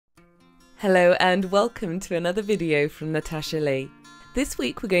Hello and welcome to another video from Natasha Lee. This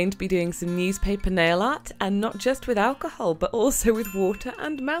week we're going to be doing some newspaper nail art, and not just with alcohol but also with water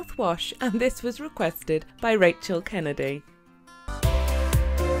and mouthwash, and this was requested by Rachel Kennedy.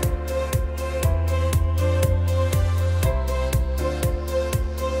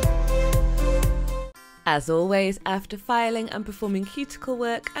 As always, after filing and performing cuticle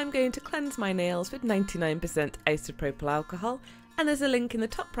work, I'm going to cleanse my nails with 99% isopropyl alcohol, and there's a link in the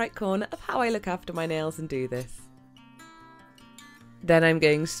top right corner of how I look after my nails and do this. Then I'm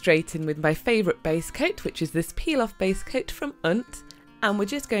going straight in with my favourite base coat, which is this peel off base coat from Unt, and we're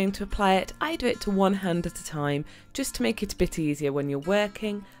just going to apply it. I do it to one hand at a time just to make it a bit easier when you're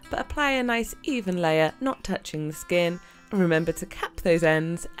working, but apply a nice even layer, not touching the skin, and remember to cap those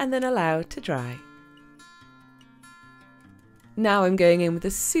ends and then allow to dry. Now I'm going in with a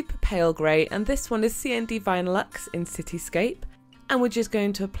super pale grey, and this one is CND Vinylux in Cityscape, and we're just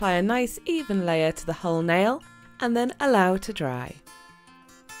going to apply a nice even layer to the whole nail and then allow to dry.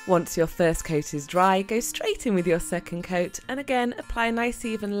 Once your first coat is dry, go straight in with your second coat and again apply a nice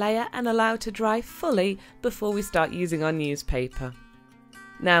even layer and allow to dry fully before we start using our newspaper.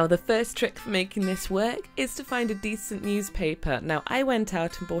 Now the first trick for making this work is to find a decent newspaper. Now I went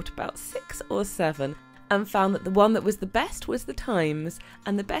out and bought about 6 or 7 and found that the one that was the best was the Times,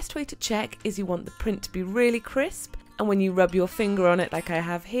 and the best way to check is you want the print to be really crisp, and when you rub your finger on it like I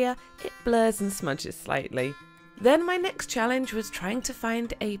have here, it blurs and smudges slightly. Then my next challenge was trying to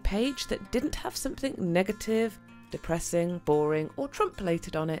find a page that didn't have something negative, depressing, boring or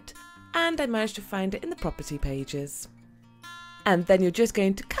Trump-related on it, and I managed to find it in the property pages. And then you're just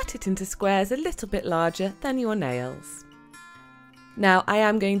going to cut it into squares a little bit larger than your nails. Now I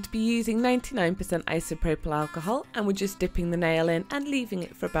am going to be using 99% isopropyl alcohol, and we're just dipping the nail in and leaving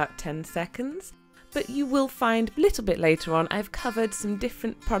it for about 10 seconds. But you will find a little bit later on I've covered some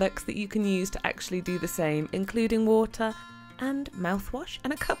different products that you can use to actually do the same, including water and mouthwash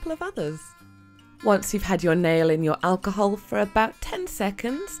and a couple of others. Once you've had your nail in your alcohol for about 10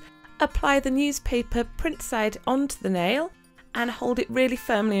 seconds, apply the newspaper print side onto the nail and hold it really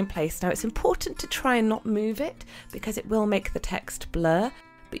firmly in place. Now it's important to try and not move it because it will make the text blur,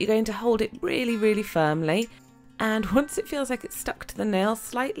 but you're going to hold it really firmly, and once it feels like it's stuck to the nail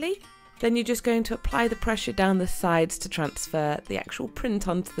slightly, then you're just going to apply the pressure down the sides to transfer the actual print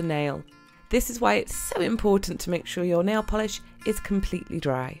onto the nail. This is why it's so important to make sure your nail polish is completely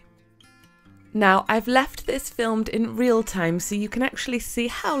dry. Now I've left this filmed in real time so you can actually see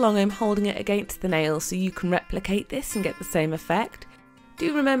how long I'm holding it against the nail, so you can replicate this and get the same effect.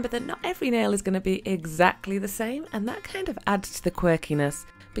 Do remember that not every nail is going to be exactly the same, and that kind of adds to the quirkiness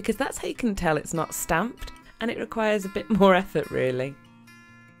because that's how you can tell it's not stamped, and it requires a bit more effort really.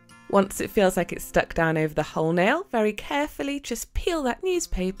 Once it feels like it's stuck down over the whole nail, very carefully just peel that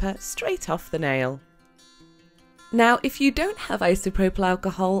newspaper straight off the nail. Now if you don't have isopropyl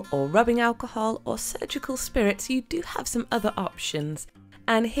alcohol or rubbing alcohol or surgical spirits, you do have some other options,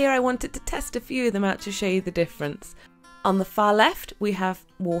 and here I wanted to test a few of them out to show you the difference. On the far left we have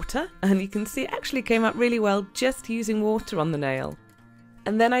water, and you can see it actually came out really well just using water on the nail.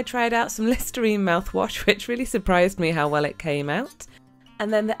 And then I tried out some Listerine mouthwash, which really surprised me how well it came out.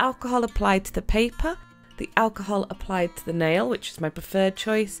 And then the alcohol applied to the paper, the alcohol applied to the nail, which is my preferred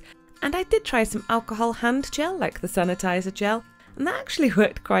choice, and I did try some alcohol hand gel like the sanitizer gel, and that actually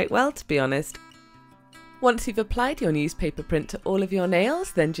worked quite well, to be honest. Once you've applied your newspaper print to all of your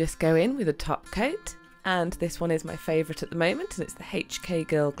nails, then just go in with a top coat, and this one is my favourite at the moment, and it's the HK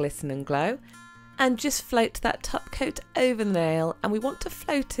Girl Glisten and Glow, and just float that top coat over the nail, and we want to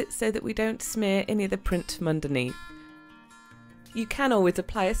float it so that we don't smear any of the print from underneath. You can always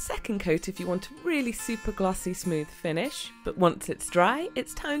apply a second coat if you want a really super glossy smooth finish, but once it's dry,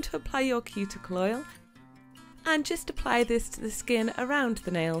 it's time to apply your cuticle oil, and just apply this to the skin around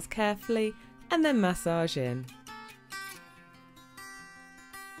the nails carefully and then massage in.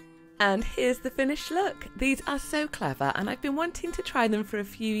 And here's the finished look. These are so clever and I've been wanting to try them for a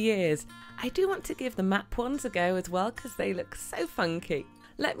few years. I do want to give the map ones a go as well because they look so funky.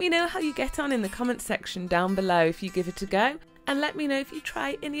 Let me know how you get on in the comment section down below if you give it a go. And let me know if you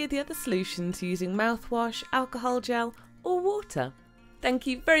try any of the other solutions using mouthwash, alcohol gel or water. Thank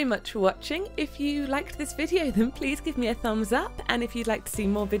you very much for watching. If you liked this video then please give me a thumbs up, and if you'd like to see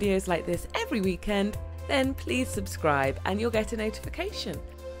more videos like this every weekend then please subscribe and you'll get a notification.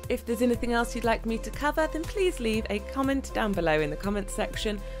 If there's anything else you'd like me to cover then please leave a comment down below in the comment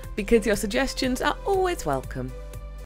section because your suggestions are always welcome.